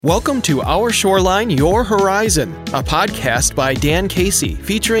Welcome to Our Shoreline, Your Horizon, a podcast by Dan Casey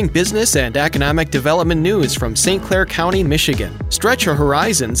featuring business and economic development news from St. Clair County, Michigan. Stretch your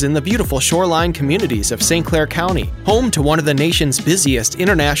horizons in the beautiful shoreline communities of St. Clair County, home to one of the nation's busiest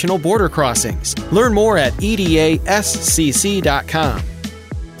international border crossings. Learn more at edascc.com.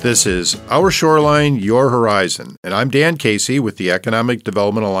 This is Our Shoreline, Your Horizon, and I'm Dan Casey with the Economic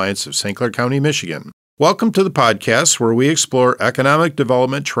Development Alliance of St. Clair County, Michigan. Welcome to the podcast where we explore economic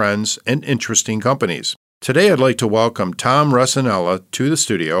development trends and interesting companies. Today I'd like to welcome Tom Resinella to the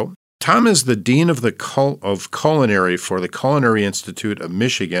studio. Tom is the Dean of Culinary for the Culinary Institute of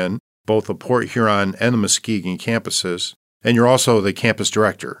Michigan, both the Port Huron and the Muskegon campuses, and you're also the campus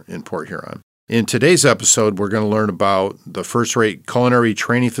director in Port Huron. In today's episode, we're going to learn about the first-rate culinary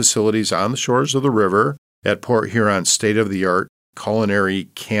training facilities on the shores of the river at Port Huron's state-of-the-art culinary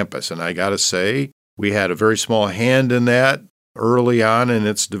campus. And I got to say, we had a very small hand in that early on in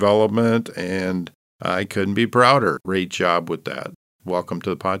its development, and I couldn't be prouder. Great job with that. Welcome to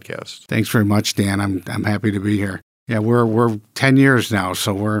the podcast. Thanks very much, Dan. I'm happy to be here. Yeah, we're 10 years now,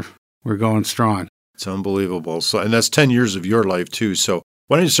 so we're going strong. It's unbelievable. And that's 10 years of your life too. So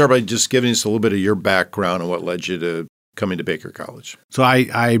why don't you start by just giving us a little bit of your background and what led you to coming to Baker College? So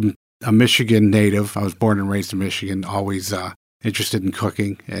I'm a Michigan native. I was born and raised in Michigan. Always interested in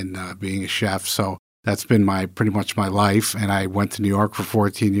cooking and being a chef. So that's been pretty much my life. And I went to New York for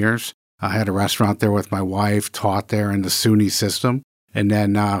 14 years. I had a restaurant there with my wife, taught there in the SUNY system. And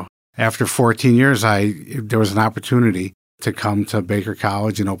then after 14 years, there was an opportunity to come to Baker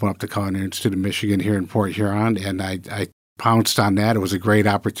College and open up the Culinary Institute of Michigan here in Port Huron. And I pounced on that. It was a great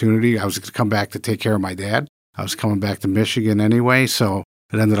opportunity. I was going to come back to take care of my dad. I was coming back to Michigan anyway, so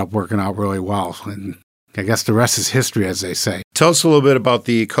it ended up working out really well. And I guess the rest is history, as they say. Tell us a little bit about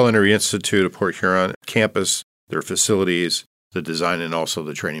the Culinary Institute of Port Huron campus, their facilities, the design, and also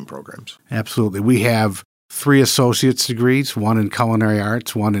the training programs. Absolutely. We have 3 associate's degrees, one in culinary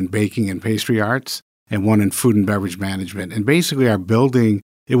arts, one in baking and pastry arts, and one in food and beverage management. And basically our building,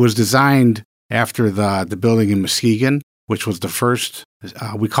 it was designed after the building in Muskegon, which was the first,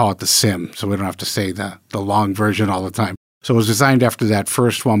 we call it the SIM, so we don't have to say the long version all the time. So it was designed after that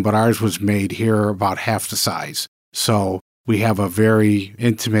first one, but ours was made here about half the size. So we have a very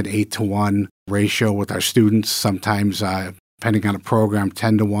intimate 8-to-1 ratio with our students, sometimes, depending on the program,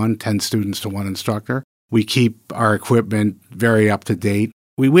 10-to-1, 10 students to 1 instructor. We keep our equipment very up to date.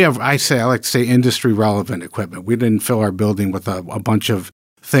 We have, I like to say, industry-relevant equipment. We didn't fill our building with a bunch of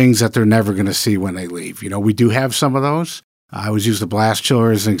things that they're never going to see when they leave. You know, we do have some of those. I always use the blast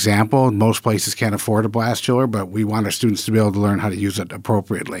chiller as an example. Most places can't afford a blast chiller, but we want our students to be able to learn how to use it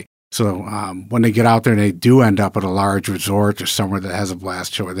appropriately. So when they get out there and they do end up at a large resort or somewhere that has a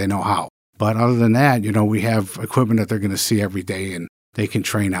blast chiller, they know how. But other than that, you know, we have equipment that they're going to see every day and they can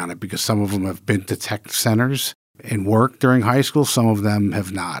train on it because some of them have been to tech centers and worked during high school. Some of them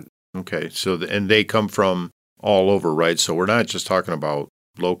have not. Okay. So, and they come from all over, right? So we're not just talking about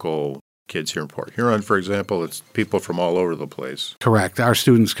local kids here in Port Huron, for example. It's people from all over the place. Correct. Our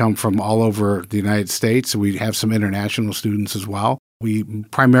students come from all over the United States. We have some international students as well. We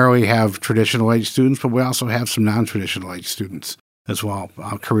primarily have traditional age students, but we also have some non-traditional age students as well,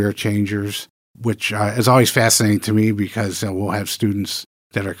 career changers, which is always fascinating to me because we'll have students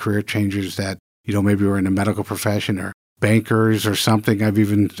that are career changers that, you know, maybe were in the medical profession or bankers or something I've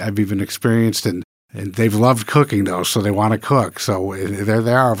even experienced, and they've loved cooking, though, so they want to cook. So there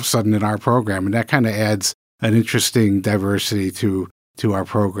they are all of a sudden in our program, and that kind of adds an interesting diversity to our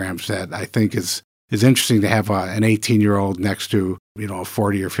programs that I think is interesting to have an 18-year-old next to, you know, a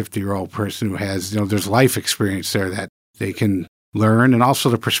 40 or 50-year-old person who has, you know, there's life experience there that they can learn, and also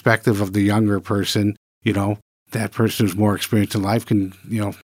the perspective of the younger person, you know, that person who's more experienced in life can, you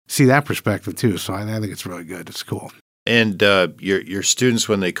know, see that perspective too. So I think it's really good. It's cool. And your students,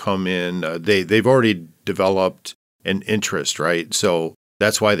 when they come in, they've already developed an interest, right? So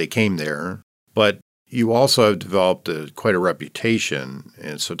that's why they came there. But you also have developed quite a reputation.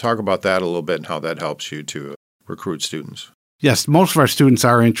 And so talk about that a little bit and how that helps you to recruit students. Yes, most of our students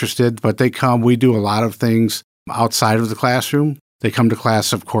are interested, but we do a lot of things outside of the classroom. They come to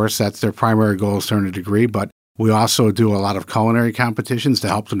class, of course, that's their primary goal is to earn a degree, but we also do a lot of culinary competitions to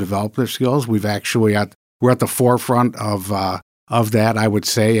help them develop their skills. We're at the forefront of that, I would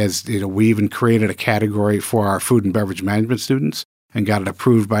say, as you know, we even created a category for our food and beverage management students and got it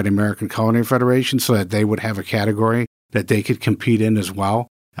approved by the American Culinary Federation so that they would have a category that they could compete in as well,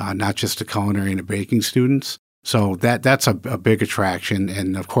 not just the culinary and the baking students. So that's a big attraction.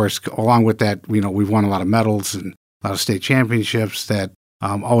 And of course, along with that, you know, we've won a lot of medals and a lot of state championships that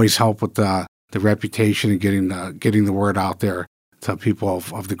always help with the reputation and getting the word out there to people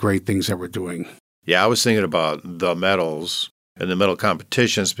of the great things that we're doing. Yeah, I was thinking about the medals and the medal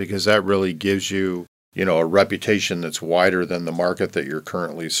competitions because that really gives you, a reputation that's wider than the market that you're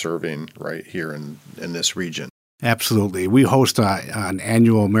currently serving right here in this region. Absolutely. We host an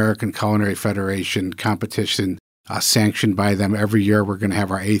annual American Culinary Federation competition sanctioned by them every year. We're going to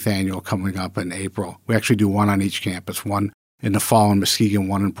have our 8th annual coming up in April. We actually do one on each campus, one in the fall in Muskegon,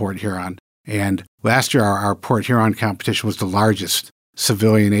 one in Port Huron. And last year, our Port Huron competition was the largest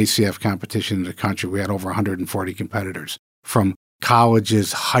civilian ACF competition in the country. We had over 140 competitors from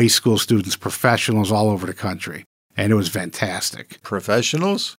colleges, high school students, professionals all over the country. And it was fantastic.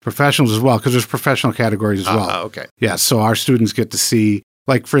 Professionals? Professionals as well, because there's professional categories as well. Okay. Yeah, so our students get to see,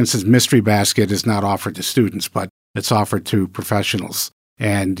 like, for instance, Mystery Basket is not offered to students, but it's offered to professionals.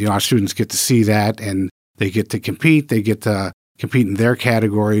 And, our students get to see that, and they get to compete. They get to compete in their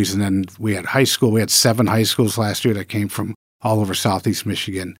categories. And then we had high school. We had 7 high schools last year that came from all over Southeast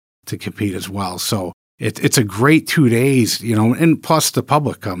Michigan to compete as well. So it's a great 2 days, and plus the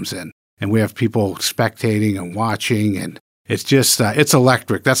public comes in. And we have people spectating and watching, and it's just, it's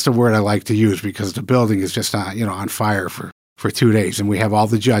electric. That's the word I like to use because the building is just, on fire for 2 days. And we have all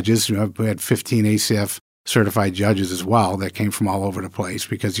the judges. We had 15 ACF certified judges as well that came from all over the place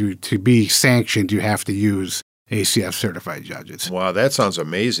because to be sanctioned, you have to use ACF certified judges. Wow, that sounds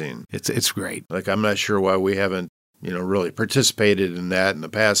amazing. It's great. Like, I'm not sure why we haven't, really participated in that in the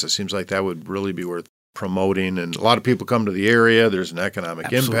past. It seems like that would really be worth promoting. And a lot of people come to the area. There's an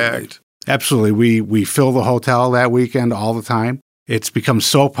economic impact. Absolutely. We fill the hotel that weekend all the time. It's become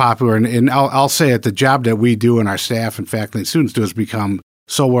so popular. And I'll say it, the job that we do and our staff and faculty and students do has become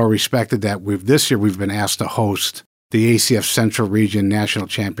so well respected that this year we've been asked to host the ACF Central Region National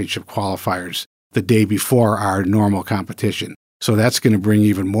Championship qualifiers the day before our normal competition. So that's going to bring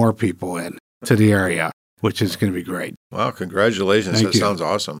even more people in to the area, which is going to be great. Wow, congratulations. Thank That you. Sounds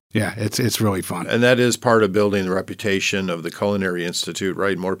awesome. Yeah, it's really fun. And that is part of building the reputation of the Culinary Institute,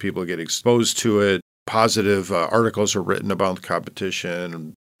 right? More people get exposed to it. Positive articles are written about the competition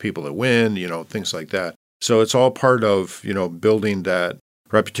and people that win, things like that. So it's all part of, building that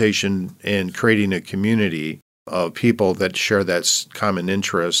reputation and creating a community of people that share that common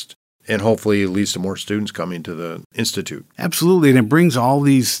interest. And hopefully it leads to more students coming to the Institute. Absolutely. And it brings all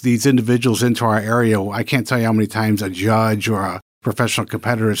these individuals into our area. I can't tell you how many times a judge or a professional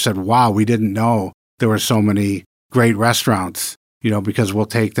competitor said, wow, we didn't know there were so many great restaurants, because we'll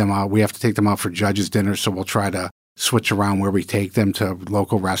take them out. We have to take them out for judges' dinner. So we'll try to switch around where we take them to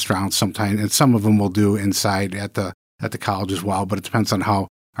local restaurants sometimes. And some of them we'll do inside at the college as well. But it depends on how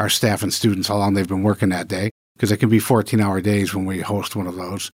our staff and students, how long they've been working that day, because it can be 14-hour days when we host one of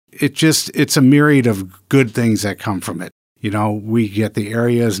those. It's a myriad of good things that come from it. We get the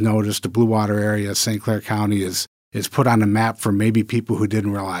areas noticed, the Blue Water area, St. Clair County is put on a map for maybe people who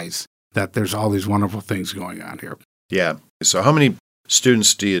didn't realize that there's all these wonderful things going on here. Yeah. So how many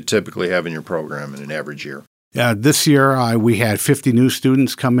students do you typically have in your program in an average year? This year, we had 50 new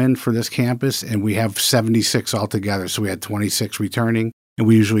students come in for this campus, and we have 76 altogether. So we had 26 returning, and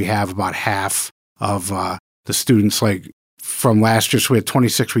we usually have about half of the students, like from last year. So we had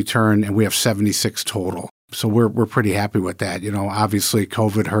 26 return, and we have 76 total. So we're pretty happy with that. Obviously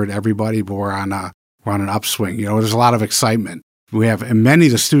COVID hurt everybody, but we're on an upswing. There's a lot of excitement. And many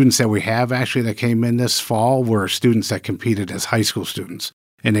of the students that we have actually that came in this fall were students that competed as high school students.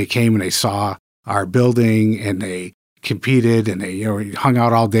 And they came and they saw our building and they competed and they hung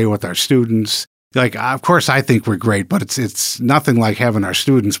out all day with our students. Like, of course, I think we're great, but it's nothing like having our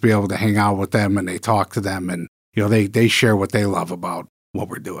students be able to hang out with them and they talk to them and, they share what they love about what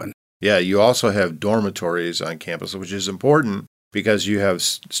we're doing. Yeah, you also have dormitories on campus, which is important because you have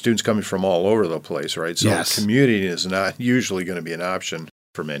students coming from all over the place, right? So Yes. Commuting is not usually going to be an option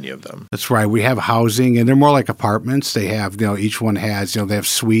for many of them. That's right. We have housing, and they're more like apartments. They have, each one has, they have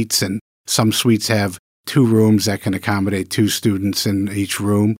suites, and some suites have 2 rooms that can accommodate 2 students in each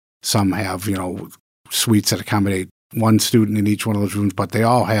room. Some have, suites that accommodate 1 student in each one of those rooms, but they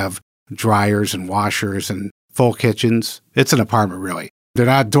all have dryers and washers and full kitchens. It's an apartment, really. They're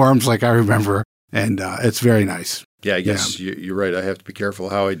not dorms like I remember, and it's very nice. Yeah, I guess you're right. I have to be careful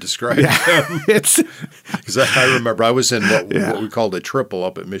how I describe them. Because I remember I was in what we called a triple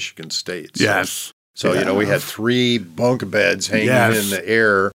up at Michigan State. So, we had 3 bunk beds hanging in the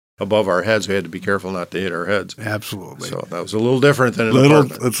air above our heads. We had to be careful not to hit our heads. Absolutely. So that was a little different than an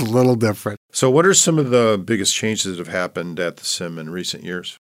apartment. It's a little different. So what are some of the biggest changes that have happened at the SIM in recent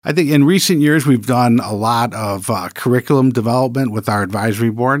years? I think in recent years, we've done a lot of curriculum development with our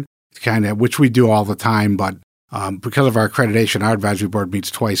advisory board, which we do all the time, but because of our accreditation, our advisory board meets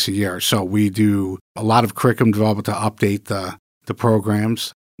twice a year. So we do a lot of curriculum development to update the the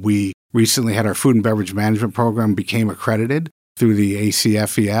programs. We recently had our food and beverage management program became accredited through the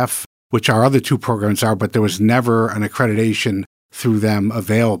ACFEF, which our other two programs are, but there was never an accreditation through them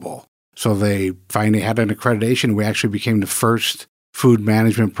available. So they finally had an accreditation. We actually became the first food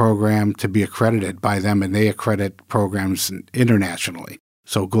management program to be accredited by them, and they accredit programs internationally,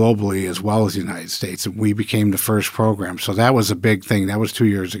 so globally as well as the United States. And we became the first program. So that was a big thing. That was 2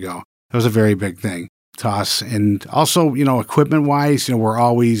 years ago. That was a very big thing to us. And also, equipment-wise, we're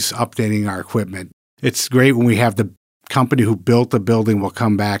always updating our equipment. It's great when we have the company who built the building will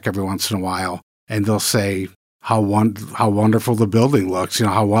come back every once in a while, and they'll say how wonderful the building looks,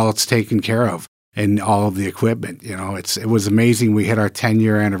 how well it's taken care of, and all of the equipment. It was amazing. We hit our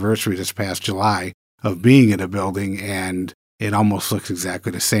 10-year anniversary this past July of being in a building, and it almost looks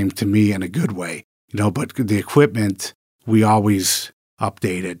exactly the same to me in a good way. But the equipment, we always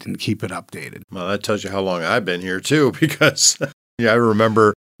update it and keep it updated. Well, that tells you how long I've been here too, because I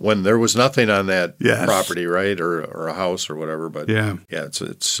remember when there was nothing on that property, right, or a house or whatever. But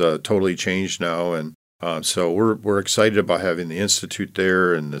it's totally changed now, and so we're excited about having the institute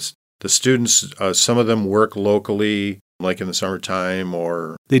there, and the students. Some of them work locally, like in the summertime,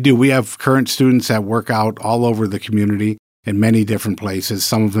 or they do. We have current students that work out all over the community in many different places.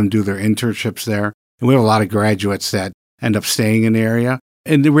 Some of them do their internships there, and we have a lot of graduates that end up staying in the area.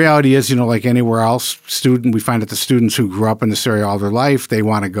 And the reality is, like anywhere else, we find that the students who grew up in this area all their life, they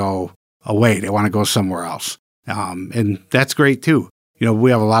want to go away. They want to go somewhere else. And that's great too.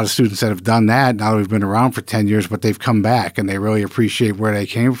 We have a lot of students that have done that. Now we've been around for 10 years, but they've come back and they really appreciate where they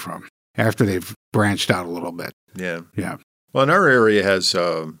came from after they've branched out a little bit. Yeah. Yeah. Well, and our area has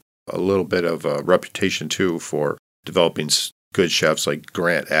a little bit of a reputation too for developing good chefs. Like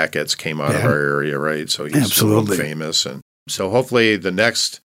Grant Achatz came out of our area, right? So he's world famous. And so hopefully the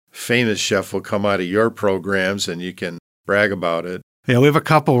next famous chef will come out of your programs and you can brag about it. Yeah, we have a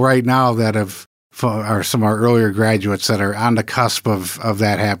couple right now that are some of our earlier graduates that are on the cusp of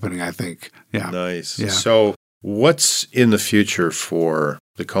that happening, I think. Yeah. Nice. Yeah. So what's in the future for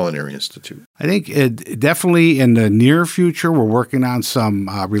the Culinary Institute? I think definitely in the near future, we're working on some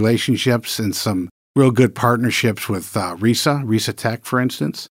relationships and some real good partnerships with RISA Tech, for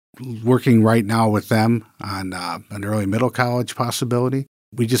instance. Working right now with them on an early middle college possibility.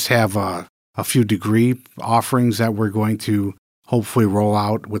 We just have a few degree offerings that we're going to hopefully roll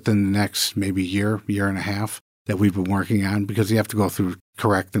out within the next maybe year and a half that we've been working on, because you have to go through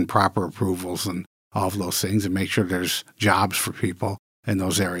correct and proper approvals and all of those things and make sure there's jobs for people in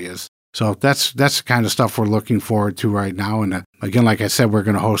those areas. So that's the kind of stuff we're looking forward to right now. And again, like I said, we're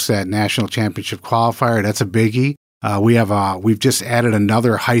going to host that national championship qualifier. That's a biggie. We've just added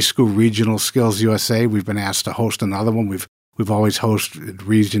another high school regional Skills USA. We've been asked to host another one. We've always hosted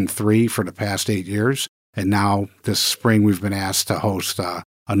Region 3 for the past 8 years. And now this spring, we've been asked to host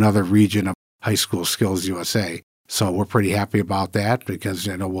another region of High School Skills USA. So we're pretty happy about that, because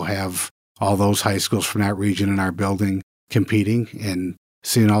we'll have all those high schools from that region in our building competing and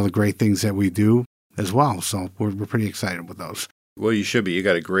seeing all the great things that we do as well. So we're pretty excited with those. Well, you should be. You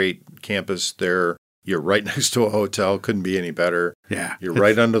got a great campus there. You're right next to a hotel. Couldn't be any better. Yeah. You're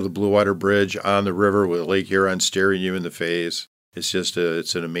right under the Blue Water Bridge on the river with Lake Huron staring you in the face. It's just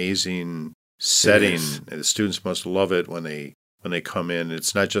it's an amazing setting. And the students must love it when they come in.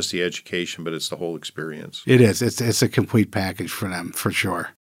 It's not just the education, but it's the whole experience. It is. It's a complete package for them, for sure.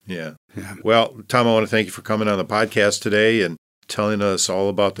 Yeah. Well, Tom, I want to thank you for coming on the podcast today and telling us all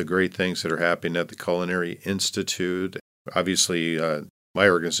about the great things that are happening at the Culinary Institute. Obviously, my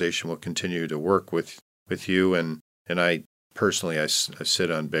organization will continue to work with you, and I personally, I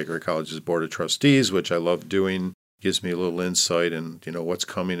sit on Baker College's Board of Trustees, which I love doing. Gives me a little insight and what's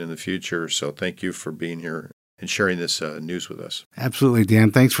coming in the future. So thank you for being here and sharing this news with us. Absolutely,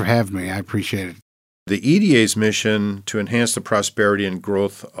 Dan. Thanks for having me. I appreciate it. The EDA's mission to enhance the prosperity and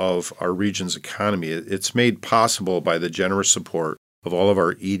growth of our region's economy, it's made possible by the generous support of all of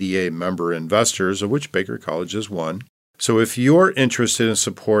our EDA member investors, of which Baker College is one. So if you're interested in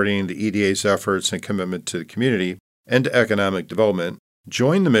supporting the EDA's efforts and commitment to the community and to economic development,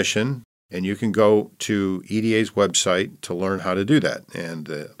 join the mission, and you can go to EDA's website to learn how to do that. And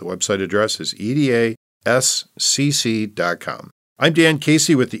the website address is edascc.com. I'm Dan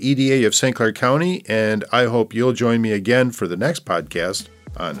Casey with the EDA of St. Clair County, and I hope you'll join me again for the next podcast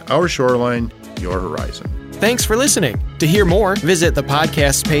on Our Shoreline, Your Horizon. Thanks for listening. To hear more, visit the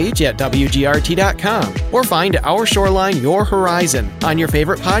podcast page at WGRT.com or find Our Shoreline, Your Horizon on your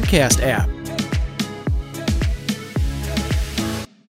favorite podcast app.